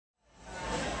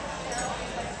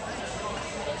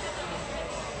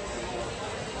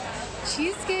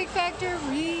Cheesecake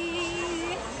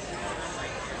Factory.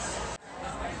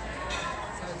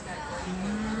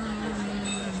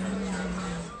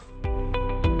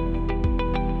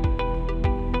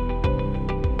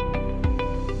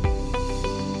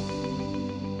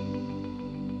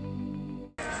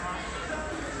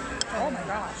 Oh my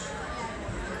gosh.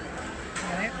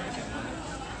 Right?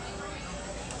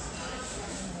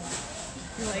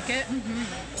 You like it?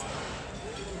 Mm-hmm.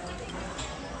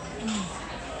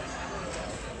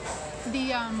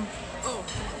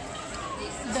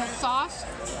 The sauce,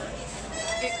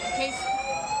 it tastes,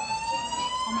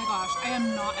 oh my gosh, I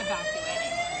am not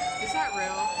evacuating. Is that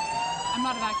real? I'm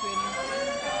not evacuating.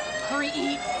 Hurry,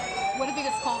 eat. What if it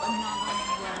gets cold? I'm not going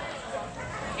anywhere.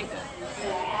 Okay, good.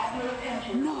 May I have your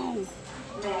attention? No.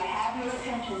 May I have your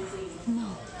attention, please? No.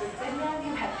 The signal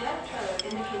you have just heard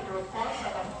indicates the report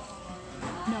of a...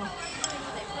 No.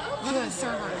 Look at the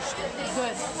servers.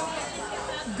 Good.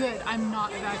 Good. I'm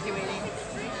not evacuating.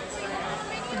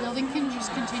 The building can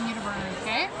just continue to burn,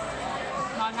 okay?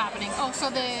 Not happening. Oh, so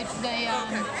the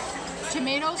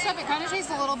tomato stuff, it kind of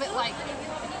tastes a little bit like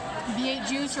V8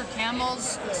 juice or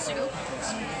Campbell's soup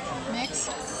mix.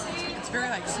 It's very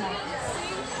like small.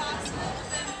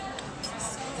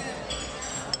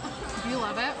 Do you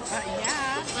love it?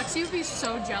 Yeah. Lexi would be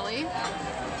so jelly.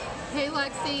 Hey,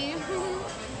 Lexi.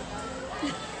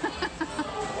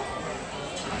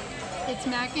 It's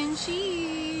mac and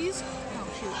cheese. Oh,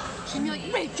 shoot. She's gonna be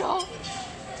like, Rachel,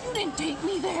 you didn't take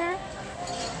me there.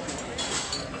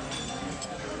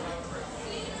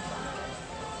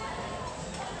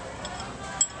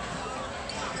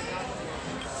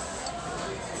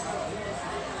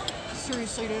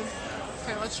 Seriously, dude.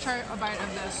 Okay, let's try a bite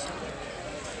of this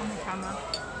on the camera.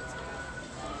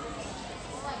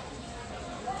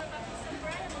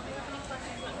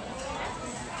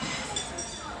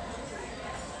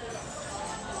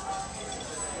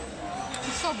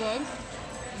 It's so good.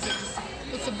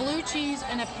 It's a blue cheese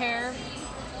and a pear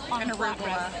on And a flatbread.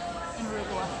 arugula. And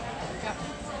arugula. Yep.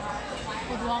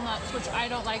 With walnuts, which I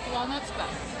don't like walnuts, but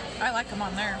I like them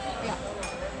on there. yeah.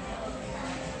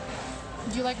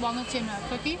 Do you like walnuts in a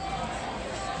cookie?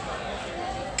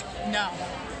 No.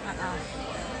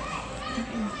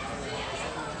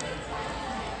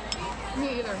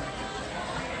 Me either.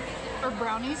 Or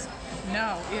brownies?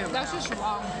 No. Ew. That's just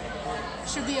wrong.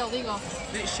 Should be illegal.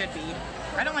 It should be.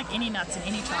 I don't like any nuts and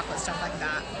any chocolate stuff like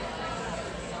that.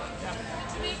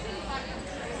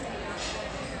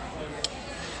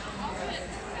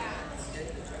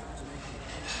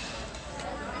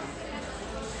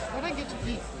 What did I get to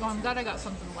eat? Well, I'm glad I got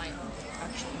something light,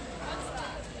 actually.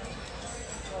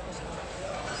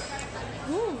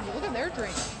 Ooh, look at their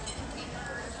drink.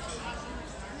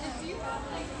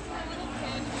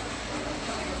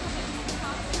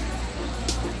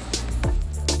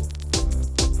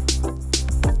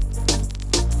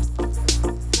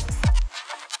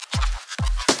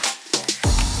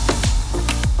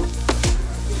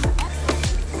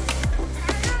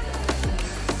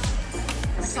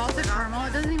 Salted caramel,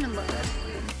 it doesn't even look good.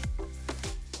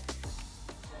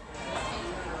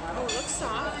 Oh, it looks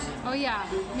soft. Oh yeah,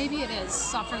 maybe it is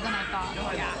softer than I thought.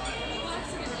 Oh, yeah.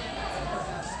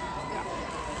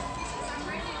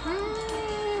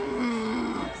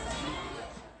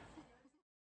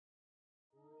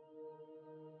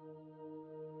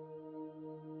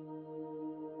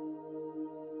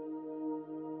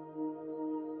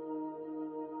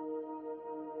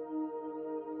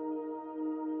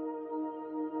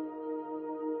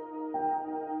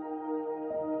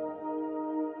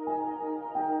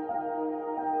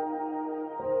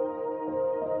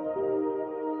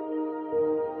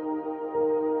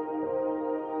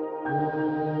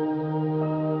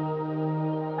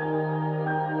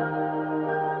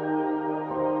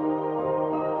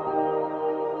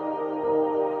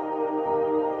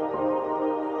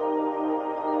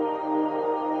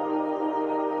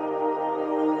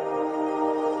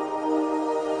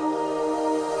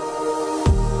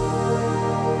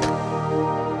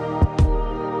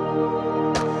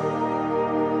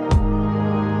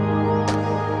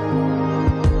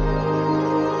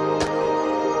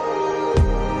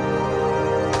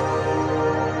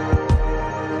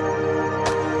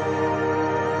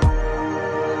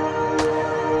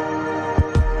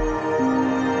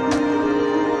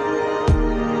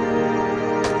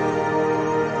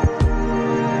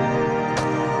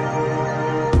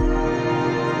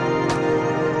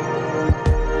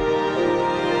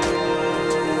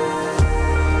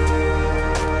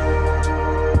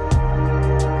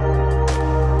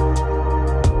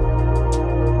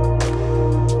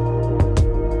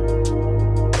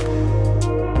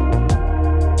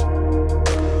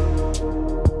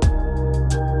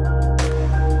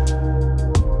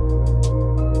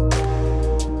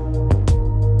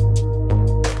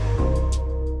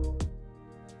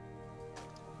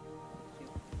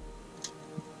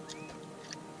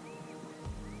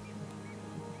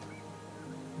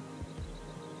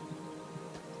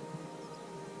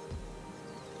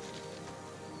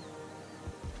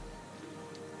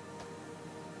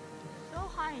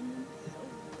 I'm so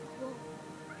full.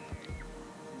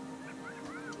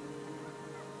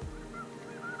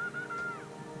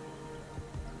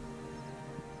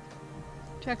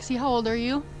 Jaxie, how old are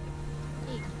you?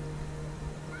 8.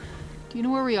 Do you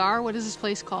know where we are? What is this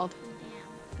place called?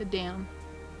 Damn. The dam.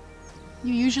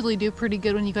 You usually do pretty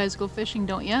good when you guys go fishing,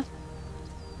 don't you?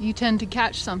 You tend to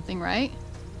catch something, right?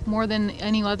 More than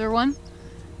any other one?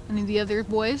 Any of the other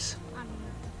boys? I don't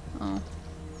know. Oh.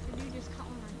 The dude just caught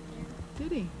one right there.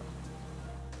 Did he?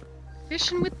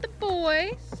 Fishing with the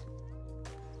boys.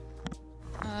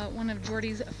 One of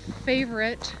Jordy's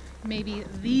favorite, maybe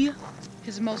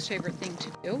his most favorite thing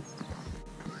to do.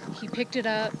 He picked it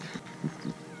up.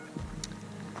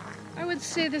 I would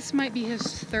say this might be his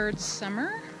 3rd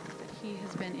summer that he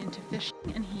has been into fishing,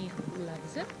 and he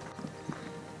loves it.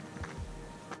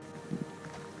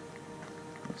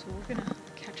 So we're gonna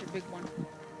catch a big one.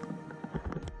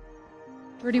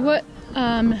 Jordy,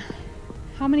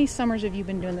 how many summers have you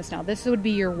been doing this now? This would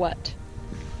be your what?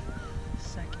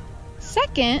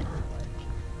 Second?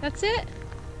 That's it?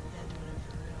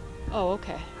 Oh,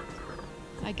 okay.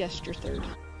 I guessed you're 3rd.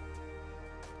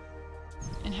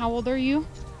 And how old are you?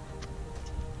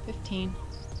 15.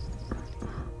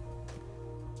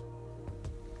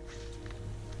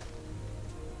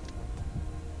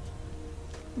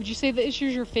 Would you say that this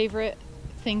is your favorite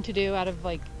thing to do out of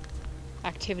like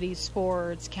activities,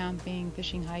 sports, camping,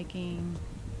 fishing, hiking?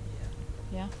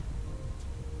 Yeah?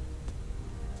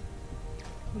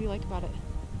 What do you like about it?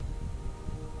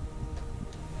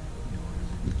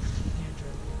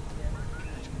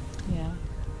 Yeah.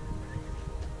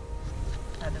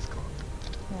 That is cool.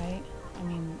 Right? I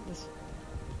mean,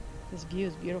 this view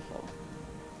is beautiful.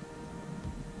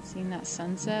 Seeing that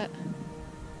sunset.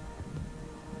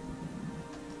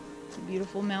 The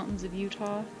beautiful mountains of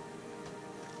Utah.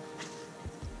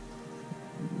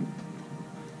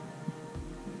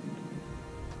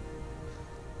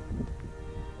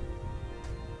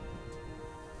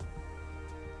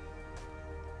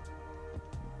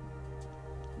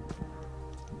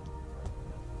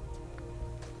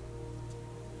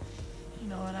 You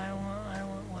know what I want? I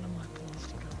want one of my poles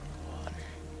to go in the water.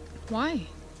 Why?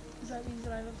 Because that means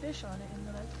that I have a fish on it and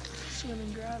then I swim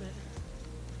and grab it.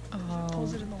 If it Oh,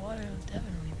 pulls it in the water, it'll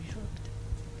definitely be hooked.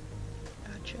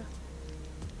 gotcha.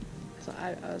 So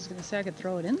I was gonna say I could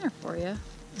throw it in there for you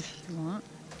if you want.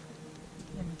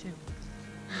 Yeah, me too.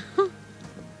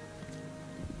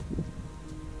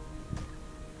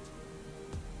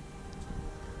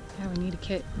 Yeah, we need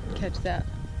to catch that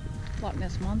Loch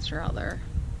Ness monster out there.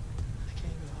 I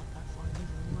can't go out that far. He's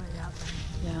way out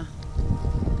there. Yeah.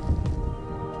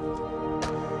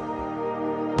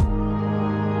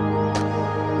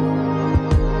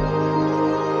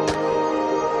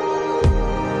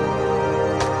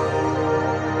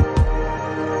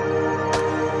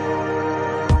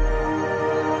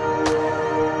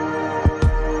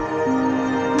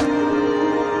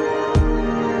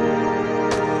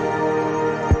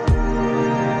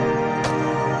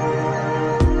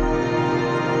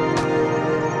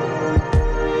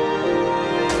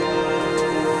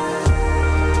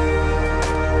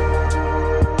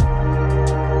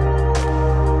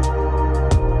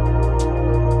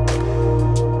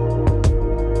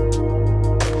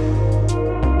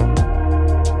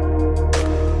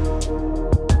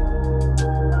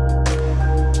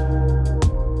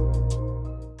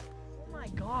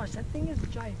 That thing is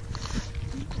giant.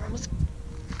 I almost...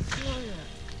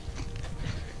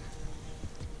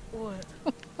 What?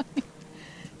 That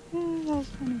was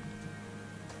funny.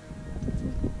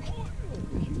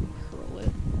 You hurl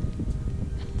it.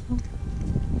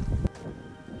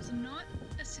 It was not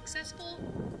a successful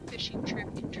fishing trip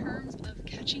in terms of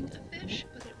catching a fish,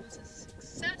 but it was a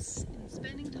success in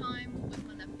spending time with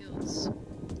my nephews.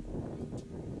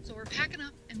 So we're packing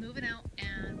up and moving out,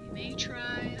 and we may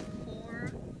try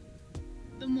for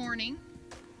the morning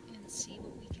and see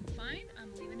what we can find.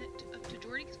 I'm leaving it up to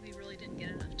Jordy because we really didn't get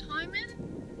enough time in.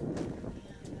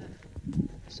 And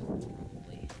so we'll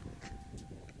probably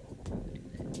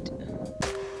do that.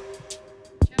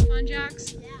 Did you have fun,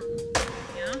 Jax? Yeah.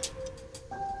 Yeah?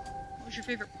 What was your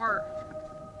favorite part?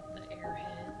 The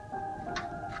airhead.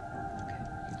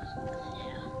 Okay.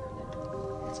 Yeah.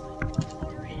 That's fine.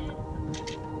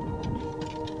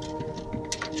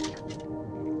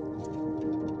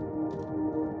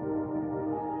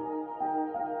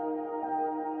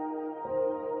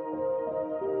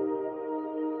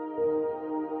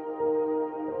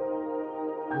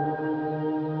 Airhead.